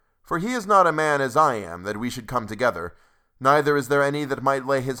For he is not a man as I am, that we should come together, neither is there any that might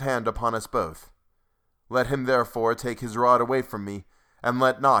lay his hand upon us both. Let him therefore take his rod away from me, and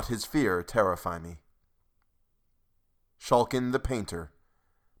let not his fear terrify me. Schalken the Painter,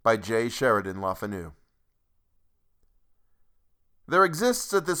 by J. Sheridan Fanu. There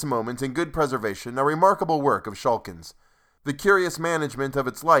exists at this moment in good preservation a remarkable work of Schalken's. The curious management of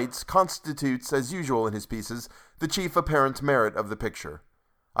its lights constitutes, as usual in his pieces, the chief apparent merit of the picture.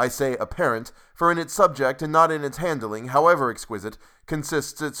 I say apparent, for in its subject and not in its handling, however exquisite,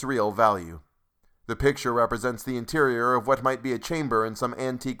 consists its real value. The picture represents the interior of what might be a chamber in some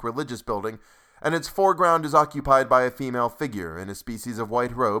antique religious building, and its foreground is occupied by a female figure in a species of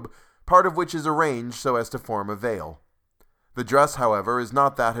white robe, part of which is arranged so as to form a veil. The dress, however, is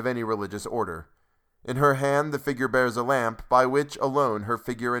not that of any religious order. In her hand the figure bears a lamp, by which alone her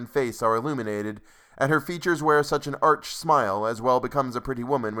figure and face are illuminated, and her features wear such an arch smile as well becomes a pretty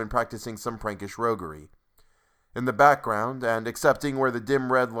woman when practicing some prankish roguery. In the background, and excepting where the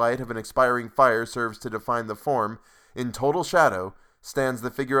dim red light of an expiring fire serves to define the form, in total shadow, stands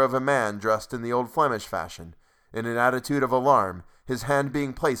the figure of a man dressed in the old Flemish fashion, in an attitude of alarm, his hand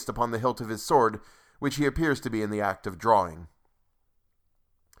being placed upon the hilt of his sword, which he appears to be in the act of drawing.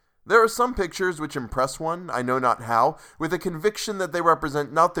 There are some pictures which impress one, I know not how, with a conviction that they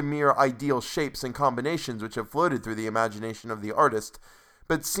represent not the mere ideal shapes and combinations which have floated through the imagination of the artist,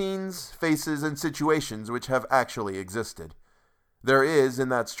 but scenes, faces, and situations which have actually existed. There is, in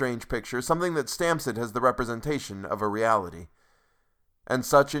that strange picture, something that stamps it as the representation of a reality. And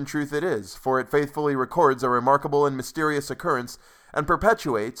such in truth it is, for it faithfully records a remarkable and mysterious occurrence, and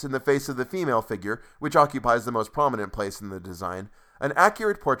perpetuates, in the face of the female figure, which occupies the most prominent place in the design, an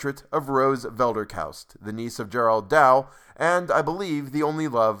accurate portrait of Rose Velderkaust, the niece of Gerald Dow, and, I believe, the only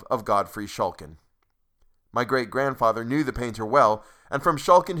love of Godfrey Schalken. My great-grandfather knew the painter well, and from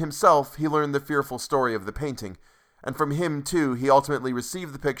Schalken himself he learned the fearful story of the painting, and from him, too, he ultimately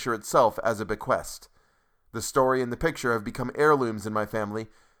received the picture itself as a bequest. The story and the picture have become heirlooms in my family,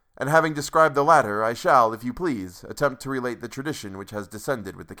 and having described the latter, I shall, if you please, attempt to relate the tradition which has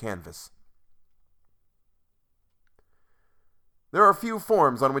descended with the canvas. There are few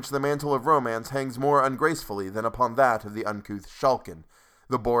forms on which the mantle of romance hangs more ungracefully than upon that of the uncouth Schalken,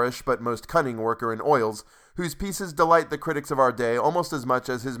 the boorish but most cunning worker in oils, whose pieces delight the critics of our day almost as much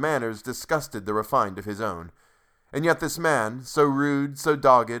as his manners disgusted the refined of his own. And yet this man, so rude, so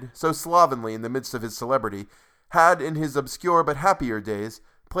dogged, so slovenly in the midst of his celebrity, had, in his obscure but happier days,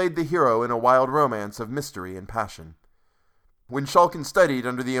 played the hero in a wild romance of mystery and passion. When Schalken studied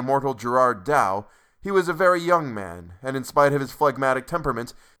under the immortal Gerard Dow, he was a very young man, and in spite of his phlegmatic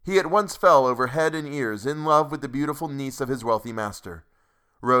temperament, he at once fell over head and ears in love with the beautiful niece of his wealthy master.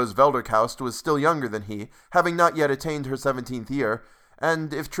 Rose Velderkaust was still younger than he, having not yet attained her 17th year,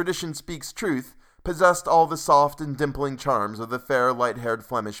 and, if tradition speaks truth, possessed all the soft and dimpling charms of the fair, light-haired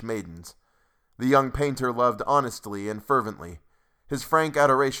Flemish maidens. The young painter loved honestly and fervently. His frank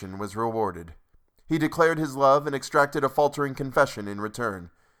adoration was rewarded. He declared his love and extracted a faltering confession in return.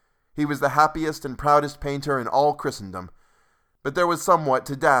 He was the happiest and proudest painter in all Christendom, but there was somewhat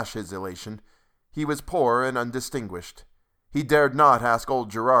to dash his elation. He was poor and undistinguished. He dared not ask old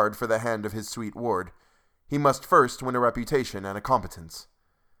Gerard for the hand of his sweet ward. He must first win a reputation and a competence.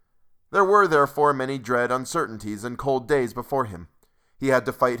 There were, therefore, many dread uncertainties and cold days before him. He had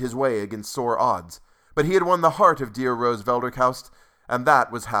to fight his way against sore odds, but he had won the heart of dear Rose Velderkaust, and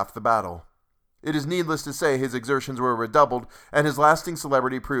that was half the battle. It is needless to say his exertions were redoubled, and his lasting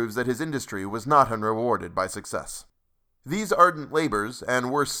celebrity proves that his industry was not unrewarded by success. These ardent labors,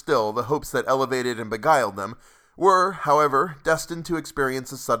 and worse still, the hopes that elevated and beguiled them, were, however, destined to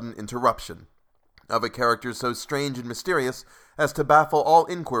experience a sudden interruption, of a character so strange and mysterious as to baffle all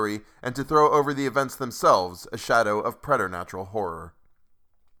inquiry and to throw over the events themselves a shadow of preternatural horror.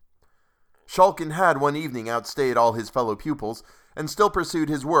 Schalken had one evening outstayed all his fellow pupils, and still pursued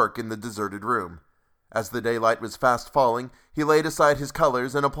his work in the deserted room. As the daylight was fast falling, he laid aside his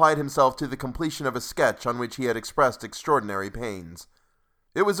colors and applied himself to the completion of a sketch on which he had expressed extraordinary pains.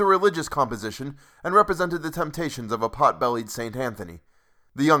 It was a religious composition, and represented the temptations of a pot-bellied St. Anthony.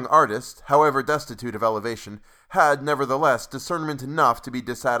 The young artist, however destitute of elevation, had, nevertheless, discernment enough to be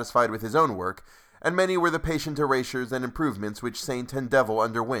dissatisfied with his own work, and many were the patient erasures and improvements which saint and devil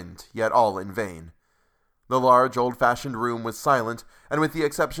underwent, yet all in vain. The large, old-fashioned room was silent, and with the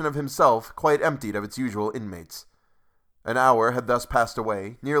exception of himself, quite emptied of its usual inmates. An hour had thus passed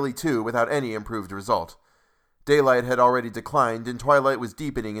away, nearly 2, without any improved result. Daylight had already declined, and twilight was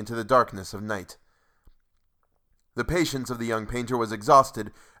deepening into the darkness of night. The patience of the young painter was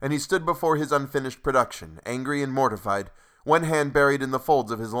exhausted, and he stood before his unfinished production, angry and mortified, one hand buried in the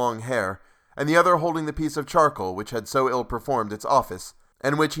folds of his long hair, and the other holding the piece of charcoal which had so ill performed its office,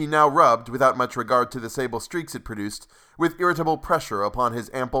 and which he now rubbed, without much regard to the sable streaks it produced, with irritable pressure upon his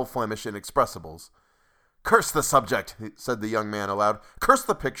ample Flemish inexpressibles. "Curse the subject," said the young man aloud. "Curse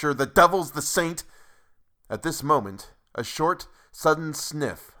the picture, the devil's the saint." At this moment, a short, sudden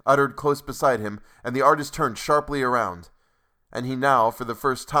sniff uttered close beside him, and the artist turned sharply around, and he now, for the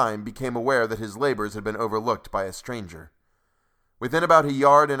first time, became aware that his labors had been overlooked by a stranger. Within about a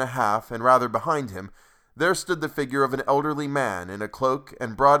yard and a half, and rather behind him, there stood the figure of an elderly man in a cloak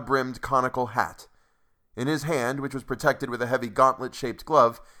and broad-brimmed conical hat. In his hand, which was protected with a heavy gauntlet-shaped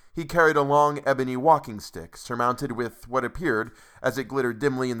glove, he carried a long ebony walking stick, surmounted with what appeared, as it glittered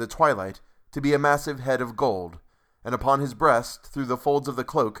dimly in the twilight, to be a massive head of gold, and upon his breast, through the folds of the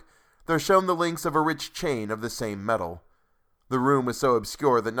cloak, there shone the links of a rich chain of the same metal. The room was so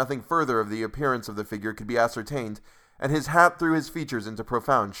obscure that nothing further of the appearance of the figure could be ascertained, and his hat threw his features into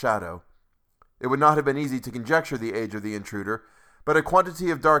profound shadow. It would not have been easy to conjecture the age of the intruder, but a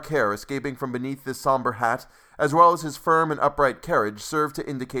quantity of dark hair escaping from beneath this somber hat, as well as his firm and upright carriage, served to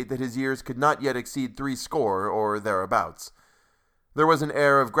indicate that his years could not yet exceed 60 or thereabouts. There was an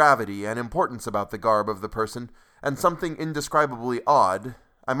air of gravity and importance about the garb of the person, and something indescribably odd,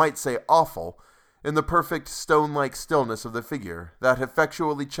 I might say awful, in the perfect stone-like stillness of the figure, that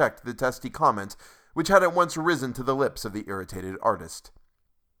effectually checked the testy comment which had at once risen to the lips of the irritated artist.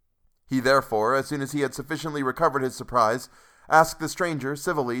 He therefore, as soon as he had sufficiently recovered his surprise, asked the stranger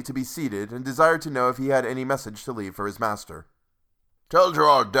civilly to be seated, and desired to know if he had any message to leave for his master. "Tell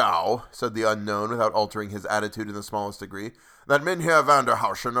Gerard Dow," said the unknown, without altering his attitude in the smallest degree, "that Mynheer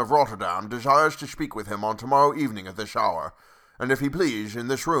Vanderhausen of Rotterdam desires to speak with him on tomorrow evening at this hour, and if he please, in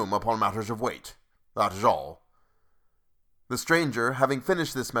this room upon matters of weight. That is all." The stranger, having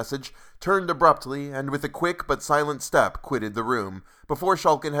finished this message, turned abruptly, and with a quick but silent step quitted the room, before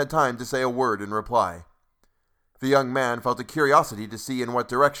Schalken had time to say a word in reply. The young man felt a curiosity to see in what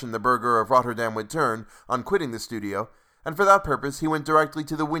direction the burgher of Rotterdam would turn on quitting the studio, and for that purpose he went directly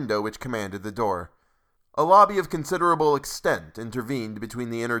to the window which commanded the door. A lobby of considerable extent intervened between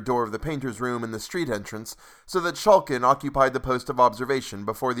the inner door of the painter's room and the street entrance, so that Schalken occupied the post of observation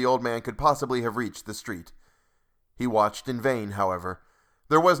before the old man could possibly have reached the street. He watched in vain, however.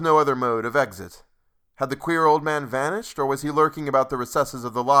 There was no other mode of exit. Had the queer old man vanished, or was he lurking about the recesses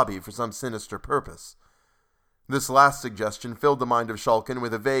of the lobby for some sinister purpose? This last suggestion filled the mind of Schalken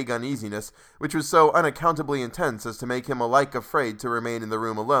with a vague uneasiness, which was so unaccountably intense as to make him alike afraid to remain in the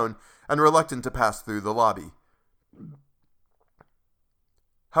room alone, and reluctant to pass through the lobby.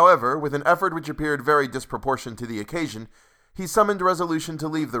 However, with an effort which appeared very disproportioned to the occasion, he summoned resolution to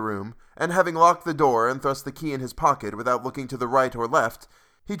leave the room, and having locked the door and thrust the key in his pocket without looking to the right or left,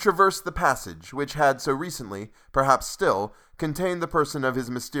 he traversed the passage which had so recently, perhaps still, contained the person of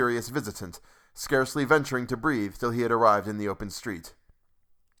his mysterious visitant, scarcely venturing to breathe till he had arrived in the open street.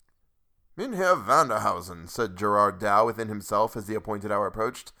 "Mynheer Vanderhausen," said Gerard Dow within himself as the appointed hour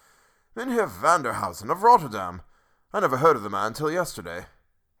approached. "Mynheer Vanderhausen of Rotterdam. I never heard of the man till yesterday.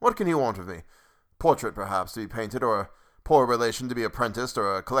 What can he want of me? Portrait, perhaps, to be painted, or a poor relation to be apprenticed,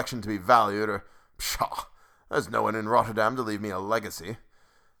 or a collection to be valued, or... Pshaw! There's no one in Rotterdam to leave me a legacy.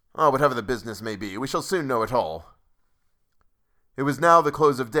 Oh, whatever the business may be, we shall soon know it all." It was now the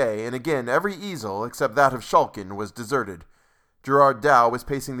close of day, and again every easel, except that of Schalken, was deserted. Gerard Dow was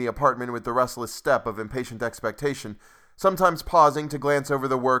pacing the apartment with the restless step of impatient expectation, sometimes pausing to glance over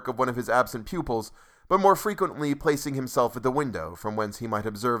the work of one of his absent pupils, but more frequently placing himself at the window, from whence he might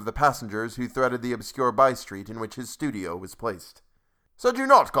observe the passengers who threaded the obscure by-street in which his studio was placed. "Said you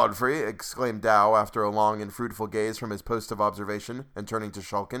not, Godfrey," exclaimed Dow, after a long and fruitful gaze from his post of observation, and turning to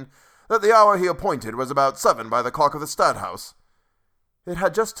Schalken, "that the hour he appointed was about 7 by the clock of the Stadthouse?" "It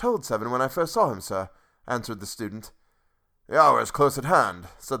had just tolled 7 when I first saw him, sir," answered the student. "The hour is close at hand,"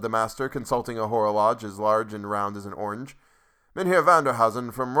 said the master, consulting a horologe as large and round as an orange. "Mynheer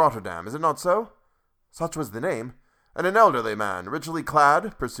Vanderhausen from Rotterdam, is it not so?" "Such was the name." "And an elderly man, richly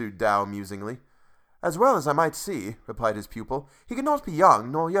clad?" pursued Dow musingly. "As well as I might see," replied his pupil. "He could not be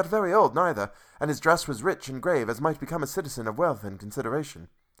young, nor yet very old neither, and his dress was rich and grave, as might become a citizen of wealth and consideration."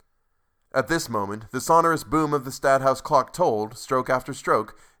 At this moment, the sonorous boom of the Stadthouse clock tolled, stroke after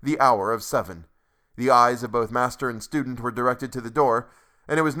stroke, the hour of 7. The eyes of both master and student were directed to the door,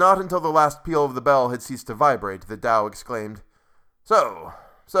 and it was not until the last peal of the bell had ceased to vibrate that Dow exclaimed, So,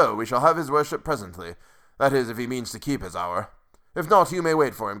 we shall have his worship presently. That is, if he means to keep his hour. If not, you may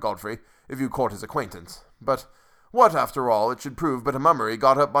wait for him, Godfrey, if you court his acquaintance. But what, after all, it should prove but a mummery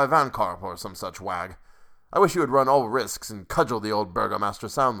got up by Van Karp or some such wag. I wish you would run all risks and cudgel the old burgomaster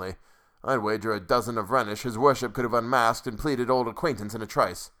soundly. I'd wager a dozen of Rhenish his worship could have unmasked and pleaded old acquaintance in a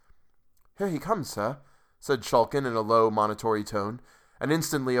trice. Here he comes, sir, said Shulkin in a low, monitory tone, and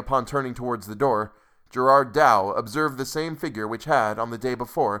instantly upon turning towards the door, Gerard Dow observed the same figure which had, on the day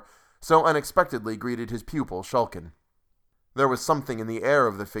before, so unexpectedly greeted his pupil Shulkin. There was something in the air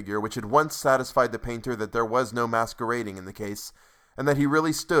of the figure which had once satisfied the painter that there was no masquerading in the case, and that he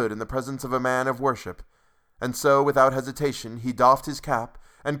really stood in the presence of a man of worship, and so, without hesitation, he doffed his cap,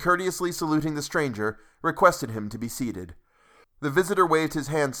 and courteously saluting the stranger, requested him to be seated. The visitor waved his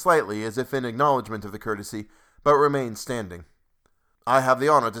hand slightly as if in acknowledgment of the courtesy, but remained standing. I have the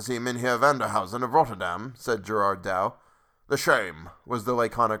honor to see Mynheer Vanderhausen of Rotterdam, said Gerard Dow. The shame, was the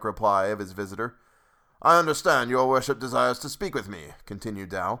laconic reply of his visitor. I understand your worship desires to speak with me, continued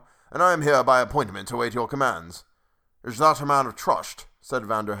Dow, and I am here by appointment to wait your commands. Is that a man of trust? Said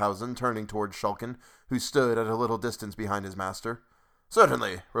Vanderhausen, turning towards Shulkin, who stood at a little distance behind his master.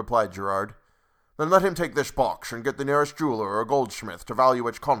 Certainly, replied Gerard. Then let him take this box, and get the nearest jeweler or goldsmith to value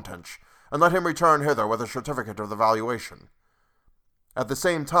its contents, and let him return hither with a certificate of the valuation. At the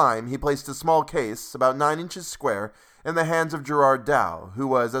same time, he placed a small case, about 9 inches square, in the hands of Gerard Dow, who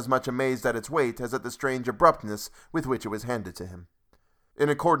was as much amazed at its weight as at the strange abruptness with which it was handed to him. In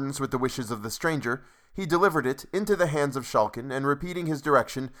accordance with the wishes of the stranger, he delivered it into the hands of Shulkin, and repeating his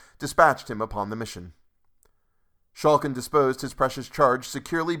direction, dispatched him upon the mission. Shulkin disposed his precious charge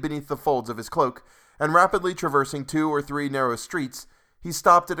securely beneath the folds of his cloak, and rapidly traversing 2 or 3 narrow streets, he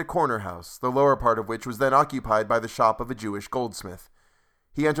stopped at a corner house, the lower part of which was then occupied by the shop of a Jewish goldsmith.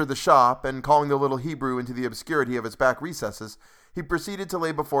 He entered the shop, and calling the little Hebrew into the obscurity of its back recesses, he proceeded to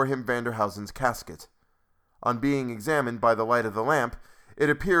lay before him Vanderhausen's casket. On being examined by the light of the lamp, it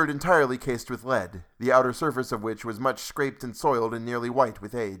appeared entirely cased with lead, the outer surface of which was much scraped and soiled and nearly white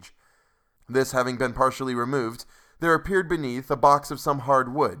with age. This having been partially removed, there appeared beneath a box of some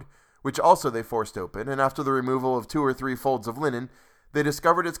hard wood, which also they forced open, and after the removal of 2 or 3 folds of linen, they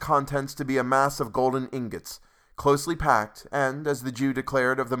discovered its contents to be a mass of golden ingots, closely packed, and, as the Jew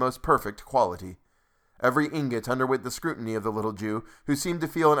declared, of the most perfect quality. Every ingot underwent the scrutiny of the little Jew, who seemed to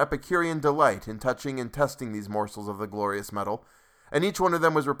feel an Epicurean delight in touching and testing these morsels of the glorious metal, and each one of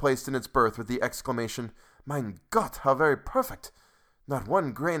them was replaced in its berth with the exclamation, "Mein Gott, how very perfect! Not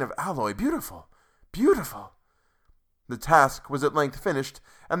one grain of alloy, beautiful! Beautiful!" The task was at length finished,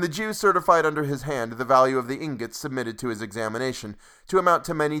 and the Jew certified under his hand the value of the ingots submitted to his examination, to amount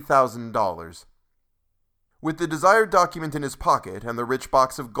to many $1,000s. With the desired document in his pocket, and the rich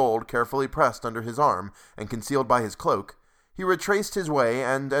box of gold carefully pressed under his arm and concealed by his cloak, he retraced his way,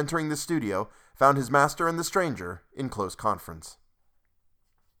 and, entering the studio, found his master and the stranger in close conference.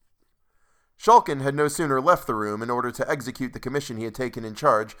 Shulkin had no sooner left the room in order to execute the commission he had taken in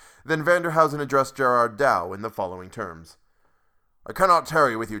charge than Vanderhausen addressed Gerard Dow in the following terms. I cannot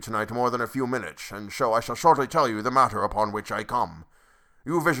tarry with you tonight more than a few minutes, and so I shall shortly tell you the matter upon which I come.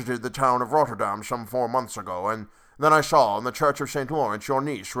 You visited the town of Rotterdam some 4 months ago, and then I saw in the church of St. Lawrence your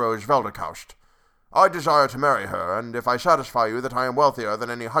niece, Rose Velderkaust. I desire to marry her, and if I satisfy you that I am wealthier than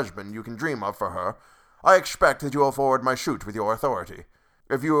any husband you can dream of for her, I expect that you will forward my suit with your authority.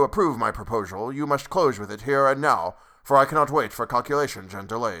 If you approve my proposal, you must close with it here and now, for I cannot wait for calculations and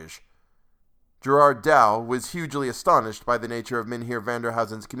delays. Gerard Dow was hugely astonished by the nature of Mynheer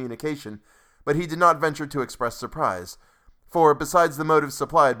Vanderhausen's communication, but he did not venture to express surprise, for, besides the motives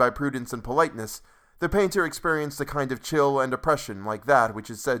supplied by prudence and politeness, the painter experienced a kind of chill and oppression like that which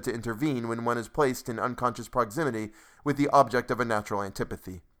is said to intervene when one is placed in unconscious proximity with the object of a natural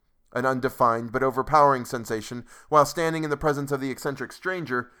antipathy. An undefined but overpowering sensation while standing in the presence of the eccentric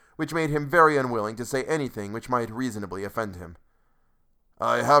stranger, which made him very unwilling to say anything which might reasonably offend him.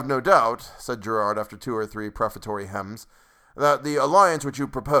 I have no doubt, said Gerard after 2 or 3 prefatory hems, that the alliance which you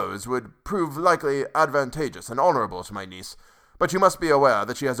propose would prove likely advantageous and honourable to my niece, but you must be aware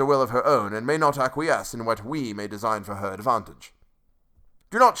that she has a will of her own, and may not acquiesce in what we may design for her advantage.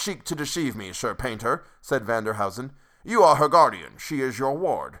 Do not seek to deceive me, Sir Painter, said Vanderhausen. You are her guardian, she is your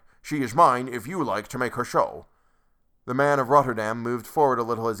ward. She is mine if you like to make her so. The man of Rotterdam moved forward a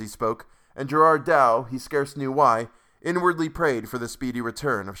little as he spoke, and Gerard Dow, he scarce knew why, inwardly prayed for the speedy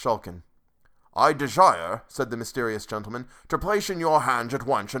return of Shulkin. I desire, said the mysterious gentleman, to place in your hands at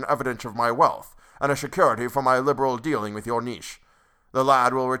once an evidence of my wealth, and a security for my liberal dealing with your niece. The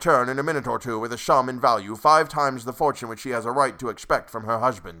lad will return in a minute or 2 with a sum in value 5 times the fortune which she has a right to expect from her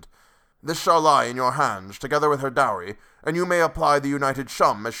husband. This shall lie in your hands, together with her dowry, and you may apply the united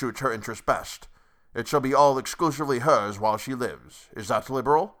sum as suits her interest best. It shall be all exclusively hers while she lives. Is that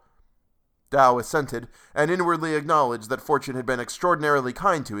liberal? Dow assented, and inwardly acknowledged that fortune had been extraordinarily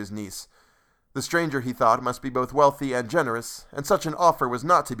kind to his niece. The stranger, he thought, must be both wealthy and generous, and such an offer was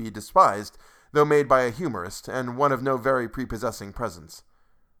not to be despised, though made by a humorist, and one of no very prepossessing presence.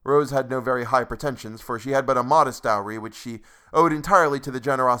 Rose had no very high pretensions, for she had but a modest dowry which she owed entirely to the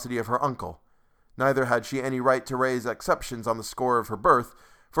generosity of her uncle. Neither had she any right to raise exceptions on the score of her birth,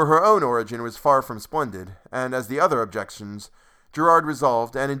 for her own origin was far from splendid, and as the other objections, Gerard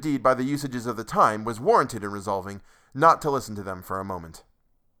resolved, and indeed by the usages of the time was warranted in resolving, not to listen to them for a moment.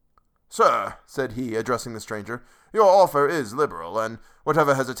 "Sir," said he, addressing the stranger, "your offer is liberal, and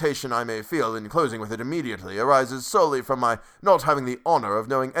whatever hesitation I may feel in closing with it immediately arises solely from my not having the honor of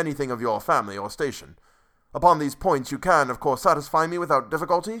knowing anything of your family or station. Upon these points you can, of course, satisfy me without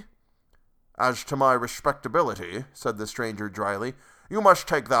difficulty?" "As to my respectability," said the stranger dryly, "you must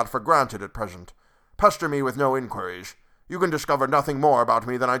take that for granted at present. Pester me with no inquiries. You can discover nothing more about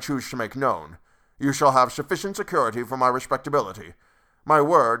me than I choose to make known. You shall have sufficient security for my respectability. My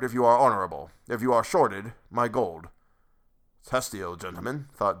word, if you are honorable. If you are shorted, my gold." "Testy old gentleman,"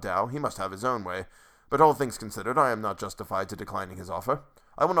 thought Dow. "He must have his own way. But all things considered, I am not justified to declining his offer.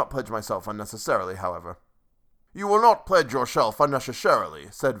 I will not pledge myself unnecessarily, however." "You will not pledge yourself unnecessarily,"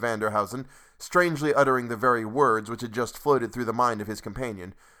 said Vanderhausen, strangely uttering the very words which had just floated through the mind of his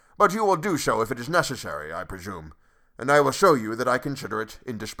companion. "But you will do so if it is necessary, I presume. And I will show you that I consider it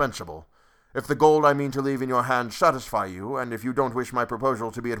indispensable. If the gold I mean to leave in your hands satisfy you, and if you don't wish my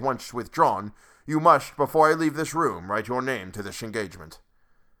proposal to be at once withdrawn, you must, before I leave this room, write your name to this engagement."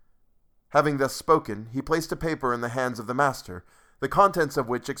 Having thus spoken, he placed a paper in the hands of the master, the contents of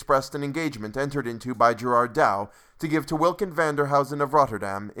which expressed an engagement entered into by Gerard Dow to give to Wilken Vanderhausen of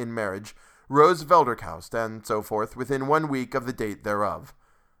Rotterdam, in marriage, Rose Velderkaust, and so forth, within 1 week of the date thereof.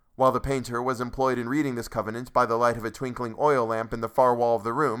 While the painter was employed in reading this covenant by the light of a twinkling oil lamp in the far wall of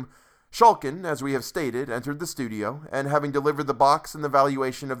the room, Schalken, as we have stated, entered the studio, and having delivered the box and the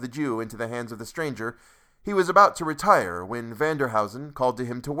valuation of the Jew into the hands of the stranger, he was about to retire, when Vanderhausen called to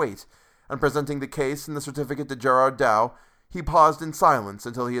him to wait, and presenting the case and the certificate to Gerard Dow, he paused in silence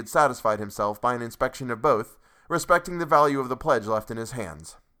until he had satisfied himself by an inspection of both, respecting the value of the pledge left in his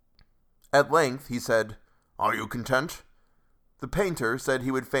hands. At length he said, "Are you content?" The painter said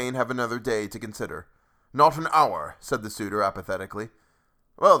he would fain have another day to consider. "Not an hour," said the suitor apathetically.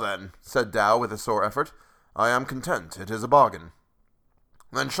 "Well then," said Dow with a sore effort, "I am content. It is a bargain."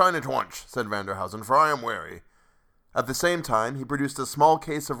 "Then sign at once," said Vanderhausen, "for I am weary." At the same time he produced a small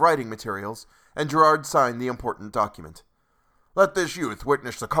case of writing materials, and Gerard signed the important document. "Let this youth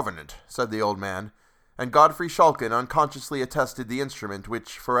witness the covenant," said the old man, and Godfrey Schalken unconsciously attested the instrument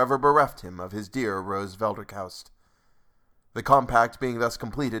which forever bereft him of his dear Rose Velderkaust. The compact being thus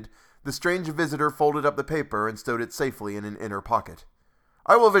completed, the strange visitor folded up the paper and stowed it safely in an inner pocket.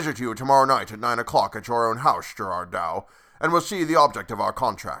 "I will visit you tomorrow night at 9 o'clock at your own house, Gerard Dow, and will see the object of our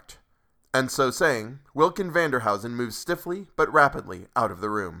contract." And so saying, Wilken Vanderhausen moved stiffly but rapidly out of the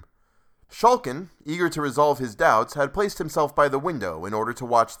room. Schalken, eager to resolve his doubts, had placed himself by the window in order to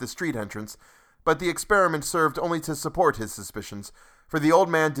watch the street entrance, but the experiment served only to support his suspicions, for the old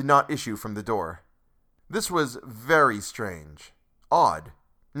man did not issue from the door. This was very strange, odd,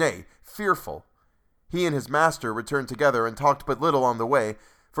 nay, fearful. He and his master returned together and talked but little on the way,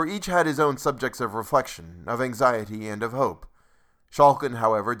 for each had his own subjects of reflection, of anxiety, and of hope. Schalken,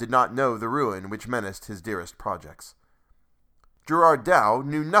 however, did not know the ruin which menaced his dearest projects. Gerard Dow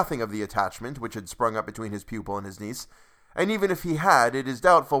knew nothing of the attachment which had sprung up between his pupil and his niece, and even if he had, it is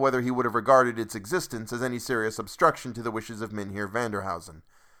doubtful whether he would have regarded its existence as any serious obstruction to the wishes of Mynheer Vanderhausen.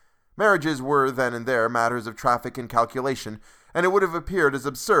 Marriages were then and there matters of traffic and calculation, and it would have appeared as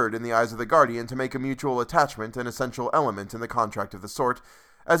absurd in the eyes of the guardian to make a mutual attachment an essential element in the contract of the sort,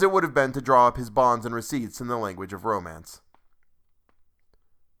 as it would have been to draw up his bonds and receipts in the language of romance.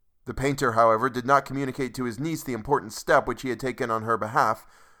 The painter, however, did not communicate to his niece the important step which he had taken on her behalf,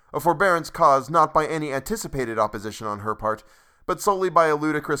 a forbearance caused not by any anticipated opposition on her part, but solely by a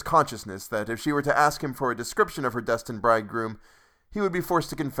ludicrous consciousness that if she were to ask him for a description of her destined bridegroom, he would be forced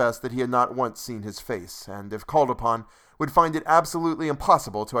to confess that he had not once seen his face, and, if called upon, would find it absolutely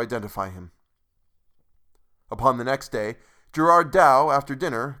impossible to identify him. Upon the next day, Gerard Dow, after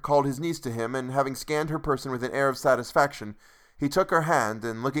dinner, called his niece to him, and having scanned her person with an air of satisfaction, he took her hand,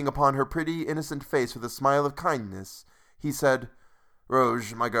 and looking upon her pretty, innocent face with a smile of kindness, he said,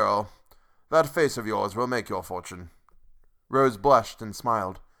 "Rose, my girl, that face of yours will make your fortune." Rose blushed and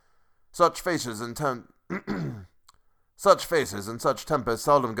smiled. Such faces and such tempers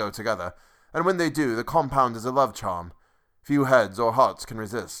seldom go together, and when they do, the compound is a love charm. Few heads or hearts can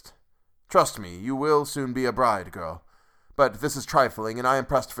resist. Trust me, you will soon be a bride, girl. But this is trifling, and I am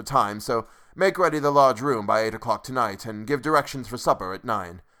pressed for time, so make ready the large room by 8 o'clock tonight, and give directions for supper at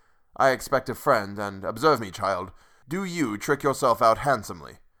 9. I expect a friend, and observe me, child. Do you trick yourself out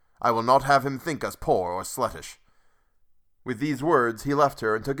handsomely. I will not have him think us poor or sluttish." With these words, he left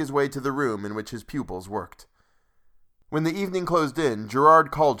her and took his way to the room in which his pupils worked. When the evening closed in,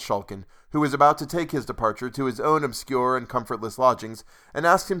 Gerard called Schalken, who was about to take his departure to his own obscure and comfortless lodgings, and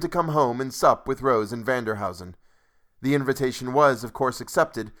asked him to come home and sup with Rose and Vanderhausen. The invitation was, of course,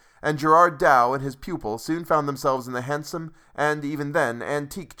 accepted, and Gerard Dow and his pupil soon found themselves in the handsome, and even then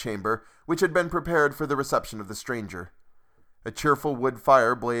antique chamber, which had been prepared for the reception of the stranger. A cheerful wood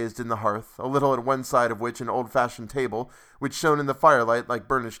fire blazed in the hearth, a little at one side of which an old-fashioned table, which shone in the firelight like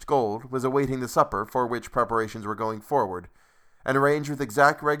burnished gold, was awaiting the supper for which preparations were going forward, and arranged with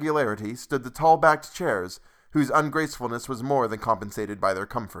exact regularity stood the tall-backed chairs, whose ungracefulness was more than compensated by their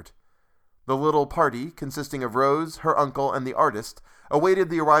comfort. The little party, consisting of Rose, her uncle, and the artist,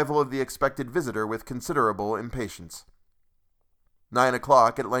 awaited the arrival of the expected visitor with considerable impatience. 9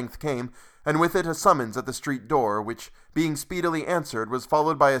 o'clock at length came, and with it a summons at the street door, which, being speedily answered, was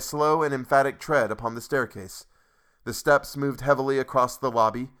followed by a slow and emphatic tread upon the staircase. The steps moved heavily across the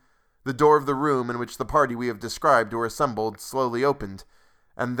lobby. The door of the room in which the party we have described were assembled slowly opened,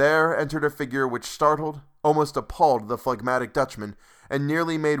 and there entered a figure which startled, almost appalled the phlegmatic Dutchman, and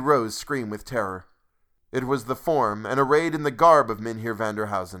nearly made Rose scream with terror. It was the form, and arrayed in the garb of Mynheer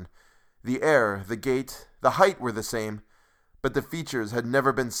Vanderhausen. The air, the gait, the height were the same, but the features had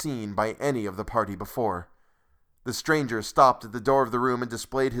never been seen by any of the party before. The stranger stopped at the door of the room and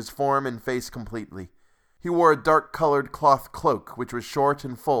displayed his form and face completely. He wore a dark-colored cloth cloak, which was short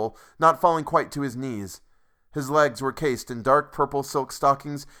and full, not falling quite to his knees. His legs were cased in dark purple silk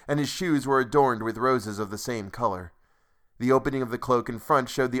stockings, and his shoes were adorned with roses of the same color. The opening of the cloak in front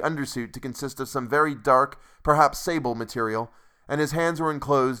showed the undersuit to consist of some very dark, perhaps sable material, and his hands were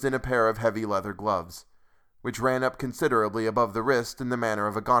enclosed in a pair of heavy leather gloves, which ran up considerably above the wrist in the manner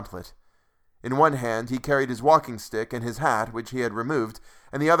of a gauntlet. In one hand he carried his walking stick and his hat, which he had removed,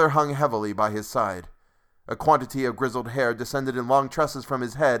 and the other hung heavily by his side. A quantity of grizzled hair descended in long tresses from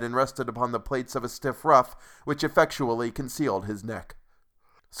his head and rested upon the plaits of a stiff ruff, which effectually concealed his neck.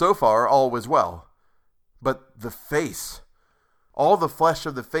 So far all was well. But the face! All the flesh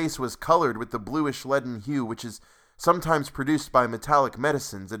of the face was colored with the bluish leaden hue which is sometimes produced by metallic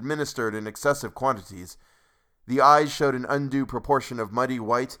medicines administered in excessive quantities. The eyes showed an undue proportion of muddy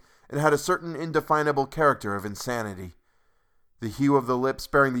white, and had a certain indefinable character of insanity. The hue of the lips,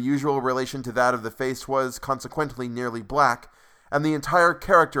 bearing the usual relation to that of the face, was, consequently, nearly black, and the entire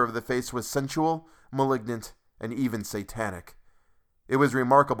character of the face was sensual, malignant, and even satanic. It was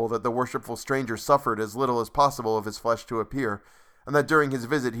remarkable that the worshipful stranger suffered as little as possible of his flesh to appear, and that during his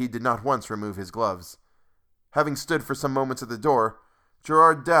visit he did not once remove his gloves. Having stood for some moments at the door,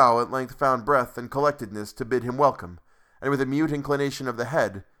 Gerard Dow at length found breath and collectedness to bid him welcome, and with a mute inclination of the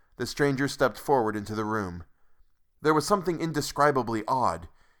head, the stranger stepped forward into the room. There was something indescribably odd,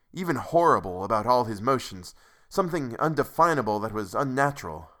 even horrible, about all his motions, something undefinable that was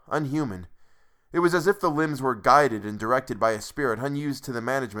unnatural, unhuman. It was as if the limbs were guided and directed by a spirit unused to the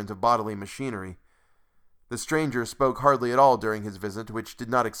management of bodily machinery. The stranger spoke hardly at all during his visit, which did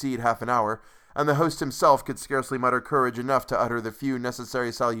not exceed half an hour, and the host himself could scarcely mutter courage enough to utter the few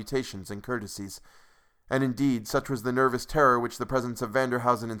necessary salutations and courtesies. And indeed, such was the nervous terror which the presence of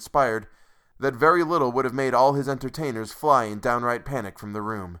Vanderhausen inspired, that very little would have made all his entertainers fly in downright panic from the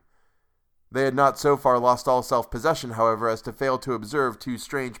room. They had not so far lost all self-possession, however, as to fail to observe two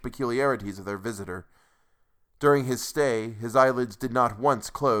strange peculiarities of their visitor. During his stay, his eyelids did not once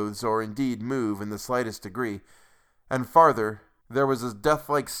close, or indeed move in the slightest degree, and farther, there was a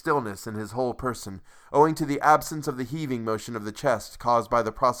death-like stillness in his whole person, owing to the absence of the heaving motion of the chest caused by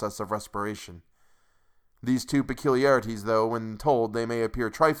the process of respiration. These two peculiarities, though, when told they may appear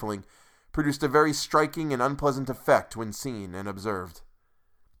trifling, produced a very striking and unpleasant effect when seen and observed.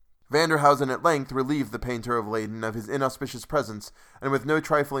 Vanderhausen at length relieved the painter of Leyden of his inauspicious presence, and with no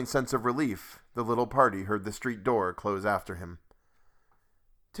trifling sense of relief, the little party heard the street door close after him.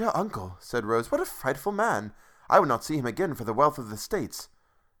 "Dear uncle," said Rose, "what a frightful man! I would not see him again for the wealth of the States."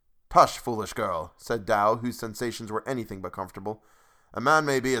 "Tush, foolish girl," said Dow, whose sensations were anything but comfortable. "A man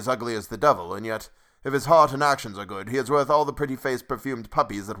may be as ugly as the devil, and yet, if his heart and actions are good, he is worth all the pretty-faced, perfumed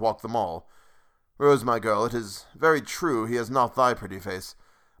puppies that walk the mall. Rose, my girl, it is very true he has not thy pretty face,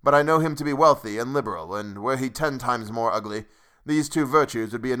 but I know him to be wealthy and liberal, and were he 10 times more ugly, these two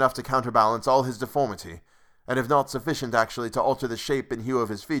virtues would be enough to counterbalance all his deformity, and if not sufficient actually to alter the shape and hue of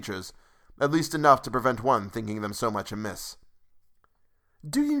his features, at least enough to prevent one thinking them so much amiss."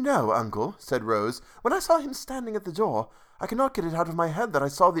 "Do you know, uncle," said Rose, "when I saw him standing at the door, I cannot get it out of my head that I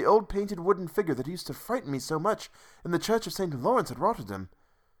saw the old painted wooden figure that used to frighten me so much in the church of St. Lawrence at Rotterdam."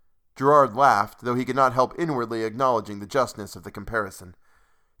 Gerard laughed, though he could not help inwardly acknowledging the justness of the comparison.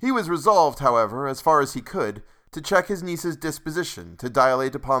 He was resolved, however, as far as he could, to check his niece's disposition to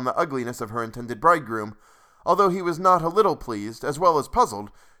dilate upon the ugliness of her intended bridegroom, although he was not a little pleased, as well as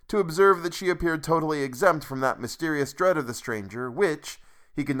puzzled, to observe that she appeared totally exempt from that mysterious dread of the stranger, which,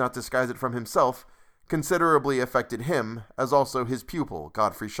 he could not disguise it from himself, considerably affected him, as also his pupil,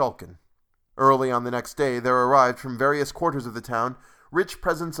 Godfrey Schalken. Early on the next day there arrived from various quarters of the town rich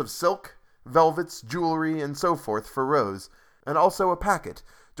presents of silk, velvets, jewelry, and so forth for Rose, and also a packet,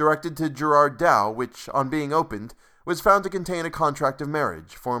 directed to Gerard Dow, which, on being opened, was found to contain a contract of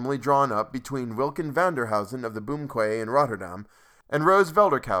marriage, formerly drawn up between Wilken Vanderhausen of the Boomquay in Rotterdam, and Rose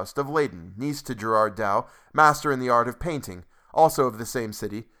Velderkaust of Leyden, niece to Gerard Dow, master in the art of painting, also of the same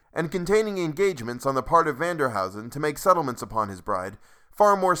city, and containing engagements on the part of Vanderhausen to make settlements upon his bride,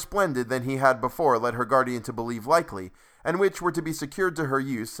 far more splendid than he had before led her guardian to believe likely, and which were to be secured to her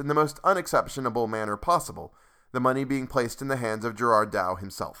use in the most unexceptionable manner possible, the money being placed in the hands of Gerard Dow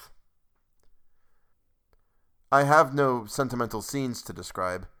himself. I have no sentimental scenes to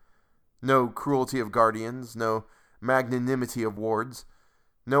describe, no cruelty of guardians, no magnanimity of wards,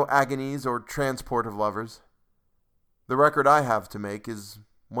 no agonies or transport of lovers. The record I have to make is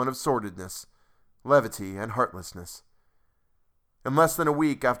one of sordidness, levity, and heartlessness. In less than a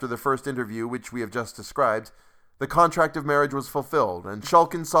week after the first interview which we have just described, the contract of marriage was fulfilled, and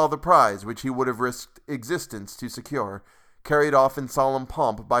Schalken saw the prize which he would have risked existence to secure, carried off in solemn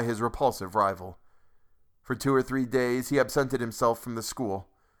pomp by his repulsive rival. For 2 or 3 days he absented himself from the school.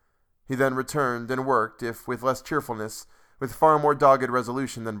 He then returned and worked, if with less cheerfulness, with far more dogged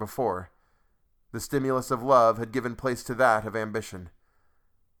resolution than before. The stimulus of love had given place to that of ambition.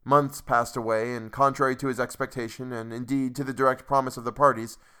 Months passed away, and contrary to his expectation, and indeed to the direct promise of the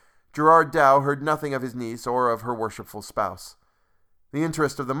parties, Gerard Dow heard nothing of his niece or of her worshipful spouse. The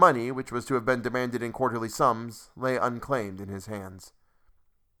interest of the money, which was to have been demanded in quarterly sums, lay unclaimed in his hands.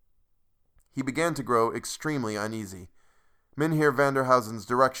 He began to grow extremely uneasy. Mynheer Vanderhausen's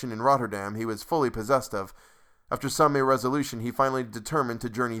direction in Rotterdam he was fully possessed of. After some irresolution he finally determined to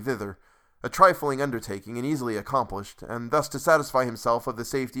journey thither, a trifling undertaking and easily accomplished, and thus to satisfy himself of the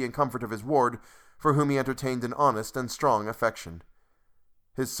safety and comfort of his ward, for whom he entertained an honest and strong affection.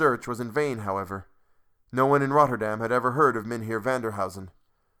 His search was in vain, however. No one in Rotterdam had ever heard of Mynheer Vanderhausen.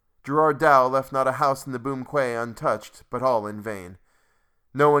 Gerard Dow left not a house in the Boomquay untouched, but all in vain.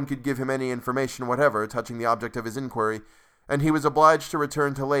 No one could give him any information whatever touching the object of his inquiry, and he was obliged to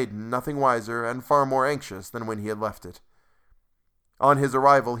return to Leyden nothing wiser and far more anxious than when he had left it. On his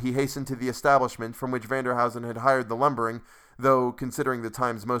arrival he hastened to the establishment from which Vanderhausen had hired the lumbering, though, considering the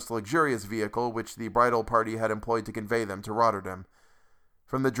time's most luxurious vehicle which the bridal party had employed to convey them to Rotterdam.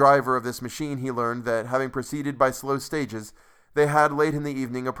 From the driver of this machine he learned that, having proceeded by slow stages, they had late in the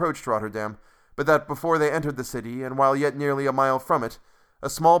evening approached Rotterdam, but that before they entered the city, and while yet nearly a mile from it, a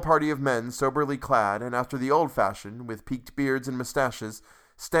small party of men, soberly clad, and after the old fashion, with peaked beards and moustaches,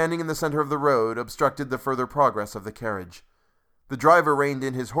 standing in the center of the road, obstructed the further progress of the carriage. The driver reined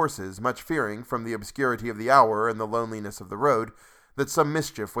in his horses, much fearing, from the obscurity of the hour and the loneliness of the road, that some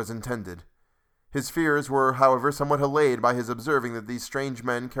mischief was intended. His fears were, however, somewhat allayed by his observing that these strange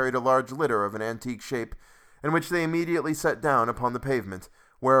men carried a large litter of an antique shape, in which they immediately set down upon the pavement,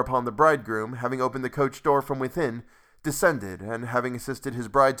 whereupon the bridegroom, having opened the coach door from within, descended, and having assisted his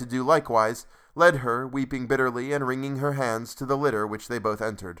bride to do likewise, led her, weeping bitterly and wringing her hands, to the litter which they both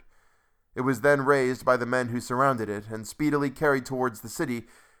entered. It was then raised by the men who surrounded it, and speedily carried towards the city,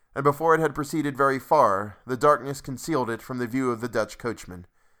 and before it had proceeded very far, the darkness concealed it from the view of the Dutch coachman.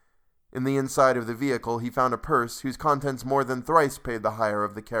 In the inside of the vehicle he found a purse whose contents more than thrice paid the hire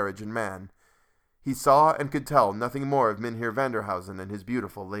of the carriage and man. He saw and could tell nothing more of Mynheer Vanderhausen and his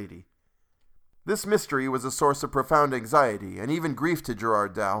beautiful lady. This mystery was a source of profound anxiety and even grief to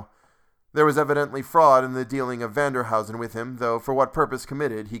Gerard Dow. There was evidently fraud in the dealing of Vanderhausen with him, though for what purpose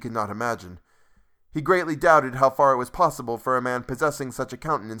committed he could not imagine. He greatly doubted how far it was possible for a man possessing such a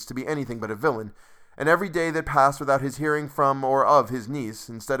countenance to be anything but a villain, and every day that passed without his hearing from or of his niece,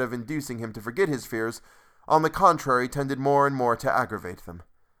 instead of inducing him to forget his fears, on the contrary tended more and more to aggravate them.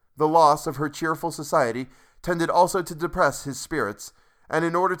 The loss of her cheerful society tended also to depress his spirits, and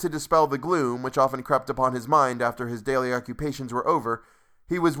in order to dispel the gloom which often crept upon his mind after his daily occupations were over,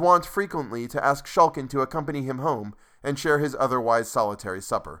 he was wont frequently to ask Schalken to accompany him home and share his otherwise solitary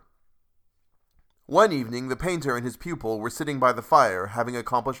supper. One evening the painter and his pupil were sitting by the fire, having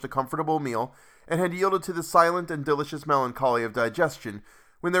accomplished a comfortable meal, and had yielded to the silent and delicious melancholy of digestion,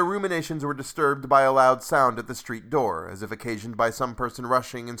 when their ruminations were disturbed by a loud sound at the street door, as if occasioned by some person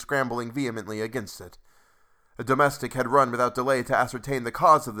rushing and scrambling vehemently against it. A domestic had run without delay to ascertain the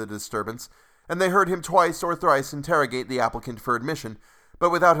cause of the disturbance, and they heard him twice or thrice interrogate the applicant for admission, but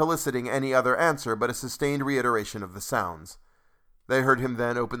without eliciting any other answer but a sustained reiteration of the sounds. They heard him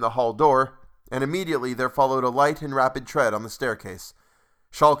then open the hall door, and immediately there followed a light and rapid tread on the staircase.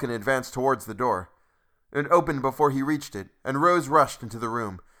 Schalken advanced towards the door. It opened before he reached it, and Rose rushed into the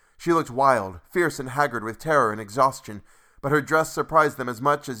room. She looked wild, fierce and haggard with terror and exhaustion, but her dress surprised them as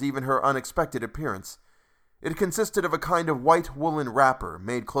much as even her unexpected appearance. It consisted of a kind of white woolen wrapper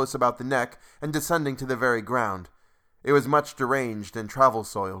made close about the neck and descending to the very ground. It was much deranged and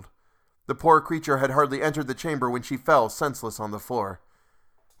travel-soiled. The poor creature had hardly entered the chamber when she fell senseless on the floor.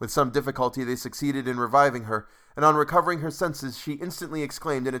 With some difficulty they succeeded in reviving her, and on recovering her senses she instantly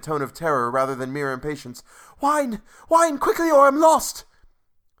exclaimed in a tone of terror rather than mere impatience, "Wine! Wine! Quickly, or I'm lost!"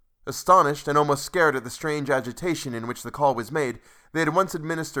 Astonished and almost scared at the strange agitation in which the call was made, they at once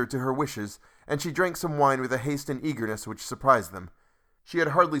administered to her wishes, and she drank some wine with a haste and eagerness which surprised them. She had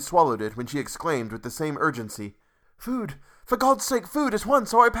hardly swallowed it when she exclaimed with the same urgency, "Food! For God's sake, food at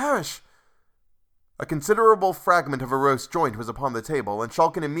once, or I perish!" A considerable fragment of a roast joint was upon the table, and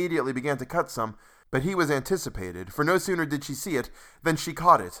Schalken immediately began to cut some, but he was anticipated, for no sooner did she see it than she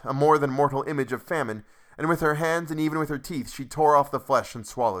caught it, a more than mortal image of famine, and with her hands and even with her teeth she tore off the flesh and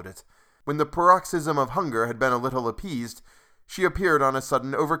swallowed it. When the paroxysm of hunger had been a little appeased, she appeared on a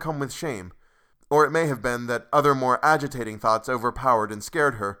sudden overcome with shame, or it may have been that other more agitating thoughts overpowered and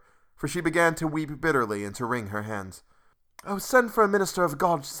scared her, for she began to weep bitterly and to wring her hands. "Oh, send for a minister of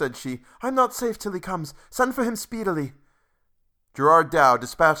God," said she. "I'm not safe till he comes. Send for him speedily." Gerard Dow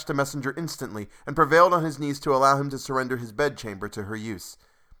dispatched a messenger instantly, and prevailed on his niece to allow him to surrender his bedchamber to her use.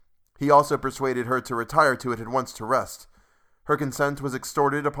 He also persuaded her to retire to it at once to rest. Her consent was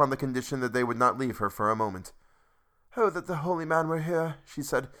extorted upon the condition that they would not leave her for a moment. "Oh, that the holy man were here," she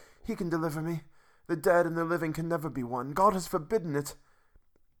said. "He can deliver me. The dead and the living can never be one. God has forbidden it."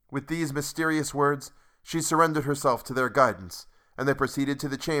 With these mysterious words, she surrendered herself to their guidance, and they proceeded to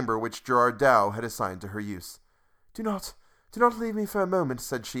the chamber which Gerard Dow had assigned to her use. Do not leave me for a moment,"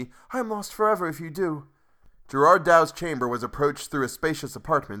 said she. "I am lost forever if you do." Gerard Dow's chamber was approached through a spacious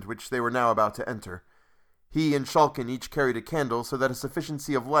apartment which they were now about to enter. He and Schalken each carried a candle so that a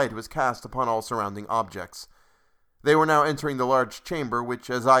sufficiency of light was cast upon all surrounding objects. They were now entering the large chamber which,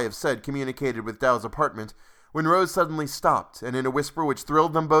 as I have said, communicated with Dow's apartment, when Rose suddenly stopped, and in a whisper which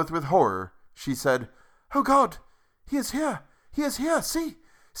thrilled them both with horror, she said, "Oh God! He is here! He is here! See!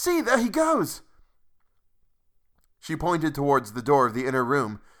 See! There he goes!" She pointed towards the door of the inner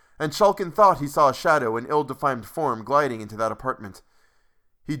room, and Schalken thought he saw a shadow and ill-defined form gliding into that apartment.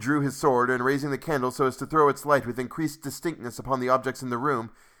 He drew his sword, and raising the candle so as to throw its light with increased distinctness upon the objects in the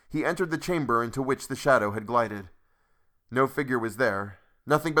room, he entered the chamber into which the shadow had glided. No figure was there,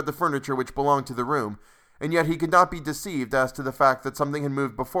 nothing but the furniture which belonged to the room, and yet he could not be deceived as to the fact that something had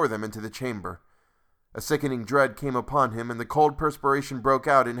moved before them into the chamber. A sickening dread came upon him, and the cold perspiration broke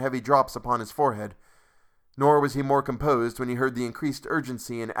out in heavy drops upon his forehead. Nor was he more composed when he heard the increased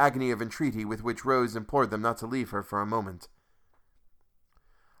urgency and agony of entreaty with which Rose implored them not to leave her for a moment.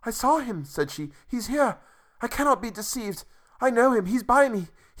 "I saw him," said she. "He's here. I cannot be deceived. I know him. He's by me.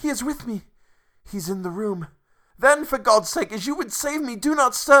 He is with me. He's in the room. Then, for God's sake, as you would save me, do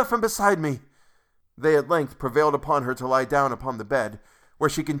not stir from beside me." They at length prevailed upon her to lie down upon the bed, where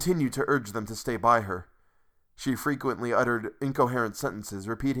she continued to urge them to stay by her. She frequently uttered incoherent sentences,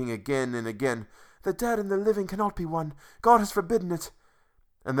 repeating again and again, "The dead and the living cannot be one. God has forbidden it."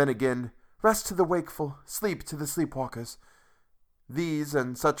 And then again, "Rest to the wakeful, sleep to the sleepwalkers." These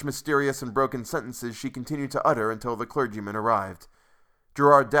and such mysterious and broken sentences she continued to utter until the clergyman arrived.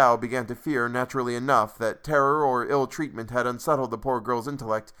 Gerard Dow began to fear, naturally enough, that terror or ill treatment had unsettled the poor girl's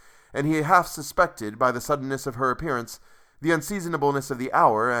intellect, and he half suspected, by the suddenness of her appearance, the unseasonableness of the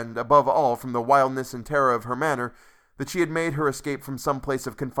hour, and, above all, from the wildness and terror of her manner, that she had made her escape from some place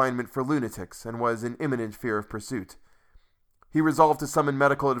of confinement for lunatics, and was in imminent fear of pursuit. He resolved to summon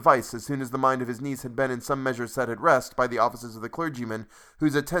medical advice as soon as the mind of his niece had been in some measure set at rest by the offices of the clergyman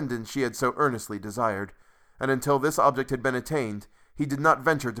whose attendance she had so earnestly desired, and until this object had been attained, he did not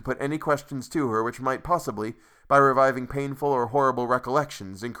venture to put any questions to her which might possibly, by reviving painful or horrible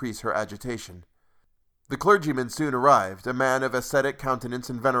recollections, increase her agitation. The clergyman soon arrived, a man of ascetic countenance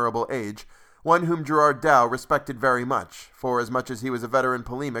and venerable age, one whom Gerard Dow respected very much, for as much as he was a veteran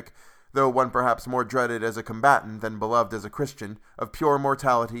polemic, though one perhaps more dreaded as a combatant than beloved as a Christian, of pure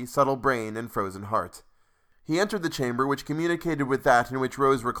mortality, subtle brain, and frozen heart. He entered the chamber which communicated with that in which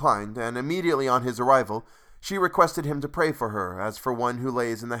Rose reclined, and immediately on his arrival, she requested him to pray for her, as for one who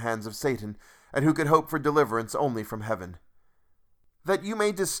lays in the hands of Satan, and who could hope for deliverance only from heaven. That you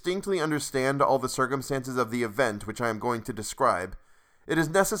may distinctly understand all the circumstances of the event which I am going to describe, it is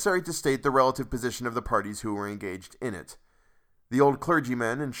necessary to state the relative position of the parties who were engaged in it. The old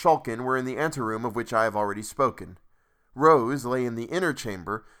clergyman and Schalken were in the anteroom of which I have already spoken. Rose lay in the inner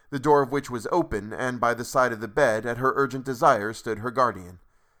chamber, the door of which was open, and by the side of the bed, at her urgent desire, stood her guardian.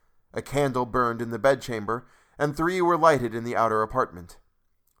 A candle burned in the bedchamber, and 3 were lighted in the outer apartment.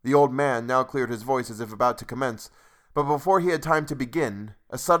 The old man now cleared his voice as if about to commence, but before he had time to begin,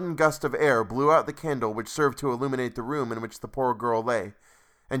 a sudden gust of air blew out the candle which served to illuminate the room in which the poor girl lay,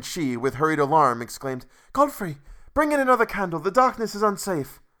 and she, with hurried alarm, exclaimed, "Godfrey, bring in another candle, the darkness is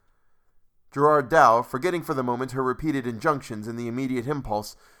unsafe." Gerard Dow, forgetting for the moment her repeated injunctions in the immediate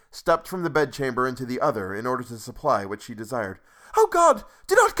impulse, stepped from the bedchamber into the other in order to supply what she desired. "Oh God,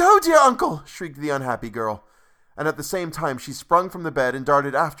 do not go, dear uncle!" shrieked the unhappy girl, and at the same time she sprung from the bed and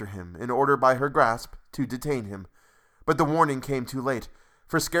darted after him, in order by her grasp to detain him. But the warning came too late,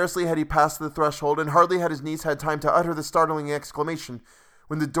 for scarcely had he passed the threshold, and hardly had his niece had time to utter the startling exclamation,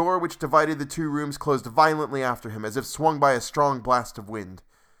 when the door which divided the 2 rooms closed violently after him, as if swung by a strong blast of wind.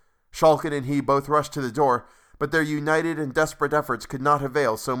 Schalken and he both rushed to the door, but their united and desperate efforts could not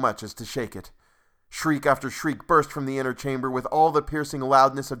avail so much as to shake it. Shriek after shriek burst from the inner chamber with all the piercing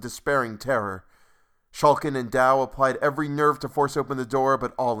loudness of despairing terror. Schalken and Dow applied every nerve to force open the door,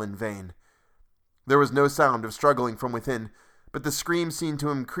 but all in vain. There was no sound of struggling from within, but the scream seemed to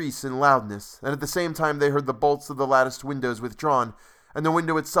increase in loudness, and at the same time they heard the bolts of the latticed windows withdrawn, and the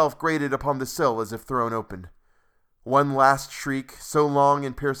window itself grated upon the sill as if thrown open. One last shriek, so long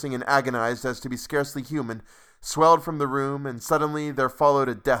and piercing and agonized as to be scarcely human, swelled from the room, and suddenly there followed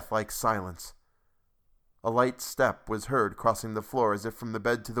a death-like silence. A light step was heard crossing the floor as if from the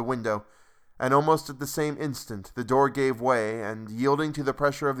bed to the window, and almost at the same instant the door gave way, and, yielding to the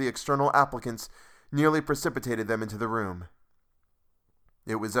pressure of the external applicants, nearly precipitated them into the room.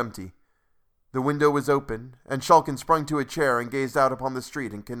 It was empty. The window was open, and Schalken sprung to a chair and gazed out upon the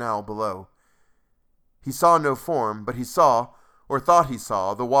street and canal below. He saw no form, but he saw, or thought he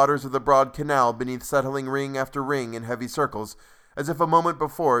saw, the waters of the broad canal beneath settling ring after ring in heavy circles, as if a moment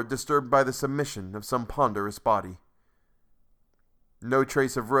before disturbed by the submission of some ponderous body. No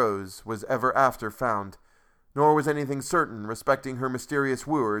trace of Rose was ever after found, nor was anything certain respecting her mysterious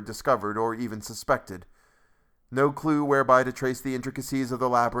wooer discovered or even suspected. No clue whereby to trace the intricacies of the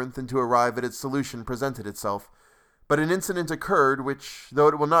labyrinth and to arrive at its solution presented itself, but an incident occurred which, though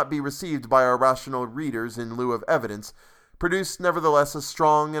it will not be received by our rational readers in lieu of evidence, produced nevertheless a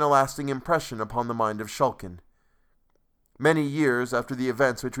strong and a lasting impression upon the mind of Schalken. Many years after the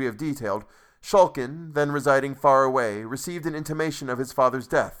events which we have detailed, Schalken, then residing far away, received an intimation of his father's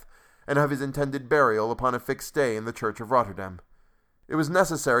death, and of his intended burial upon a fixed day in the church of Rotterdam. It was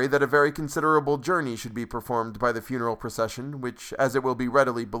necessary that a very considerable journey should be performed by the funeral procession, which, as it will be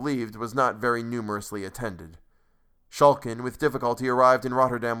readily believed, was not very numerously attended. Schalken with difficulty arrived in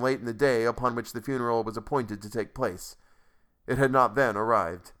Rotterdam late in the day upon which the funeral was appointed to take place. It had not then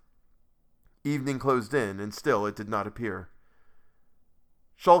arrived. Evening closed in, and still it did not appear.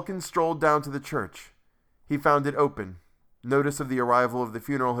 Schalken strolled down to the church. He found it open. Notice of the arrival of the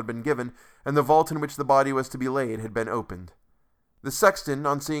funeral had been given, and the vault in which the body was to be laid had been opened. The sexton,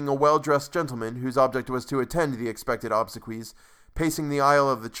 on seeing a well-dressed gentleman, whose object was to attend the expected obsequies, pacing the aisle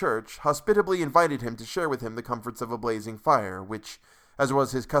of the church, hospitably invited him to share with him the comforts of a blazing fire, which, as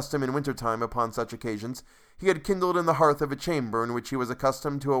was his custom in winter-time upon such occasions, he had kindled in the hearth of a chamber in which he was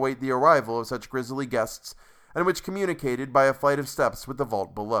accustomed to await the arrival of such grisly guests, and which communicated by a flight of steps with the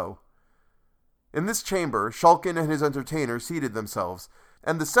vault below. In this chamber, Schalken and his entertainer seated themselves,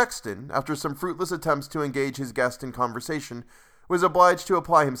 and the sexton, after some fruitless attempts to engage his guest in conversation, was obliged to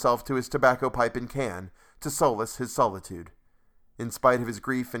apply himself to his tobacco pipe and can, to solace his solitude. In spite of his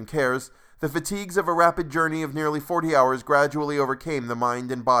grief and cares, the fatigues of a rapid journey of nearly 40 hours gradually overcame the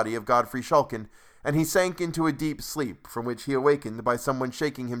mind and body of Godfrey Schalken, and he sank into a deep sleep, from which he awakened by someone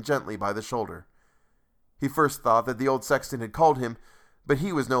shaking him gently by the shoulder. He first thought that the old sexton had called him, but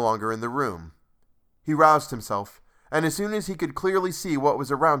he was no longer in the room. He roused himself, and as soon as he could clearly see what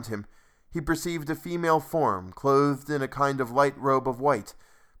was around him, he perceived a female form, clothed in a kind of light robe of white,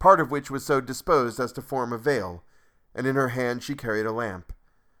 part of which was so disposed as to form a veil, and in her hand she carried a lamp.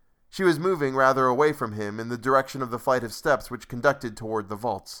 She was moving rather away from him in the direction of the flight of steps which conducted toward the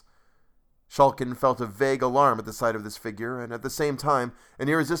vaults. Schalken felt a vague alarm at the sight of this figure, and at the same time an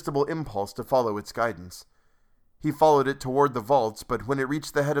irresistible impulse to follow its guidance. He followed it toward the vaults, but when it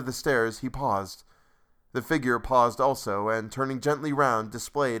reached the head of the stairs, he paused. The figure paused also, and turning gently round,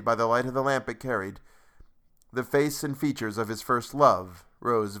 displayed, by the light of the lamp it carried, the face and features of his first love,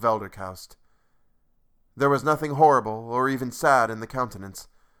 Rose Velderkaust. There was nothing horrible or even sad in the countenance.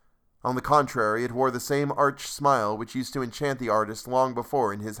 On the contrary, it wore the same arch smile which used to enchant the artist long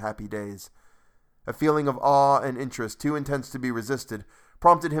before in his happy days. A feeling of awe and interest too intense to be resisted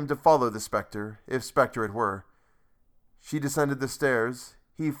prompted him to follow the spectre, if spectre it were. She descended the stairs,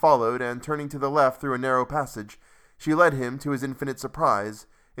 he followed, and turning to the left through a narrow passage, she led him, to his infinite surprise,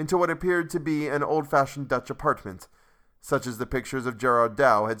 into what appeared to be an old-fashioned Dutch apartment, such as the pictures of Gerard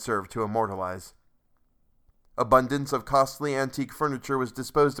Dow had served to immortalize. Abundance of costly antique furniture was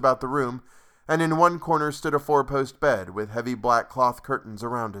disposed about the room, and in one corner stood a four-post bed with heavy black cloth curtains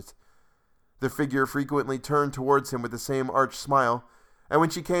around it. The figure frequently turned towards him with the same arch smile, and when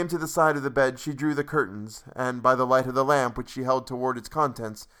she came to the side of the bed she drew the curtains, and by the light of the lamp which she held toward its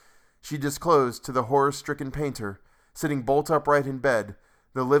contents, she disclosed to the horror-stricken painter, sitting bolt upright in bed,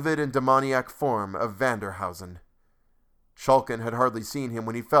 the livid and demoniac form of Vanderhausen. Schalken had hardly seen him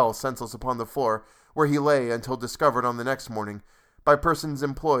when he fell senseless upon the floor, where he lay until discovered on the next morning by persons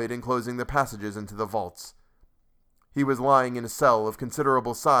employed in closing the passages into the vaults. He was lying in a cell of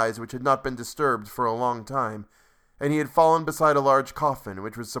considerable size which had not been disturbed for a long time, and he had fallen beside a large coffin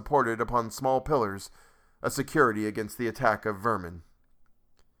which was supported upon small pillars, a security against the attack of vermin.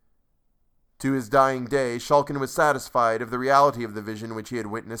 To his dying day, Schalken was satisfied of the reality of the vision which he had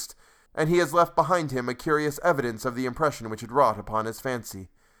witnessed, and he has left behind him a curious evidence of the impression which it wrought upon his fancy,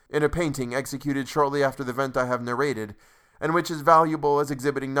 in a painting executed shortly after the event I have narrated, and which is valuable as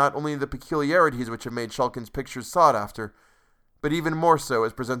exhibiting not only the peculiarities which have made Schalken's pictures sought after, but even more so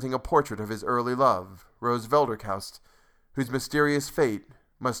as presenting a portrait of his early love, Rose Velderkaust, whose mysterious fate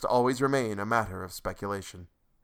must always remain a matter of speculation.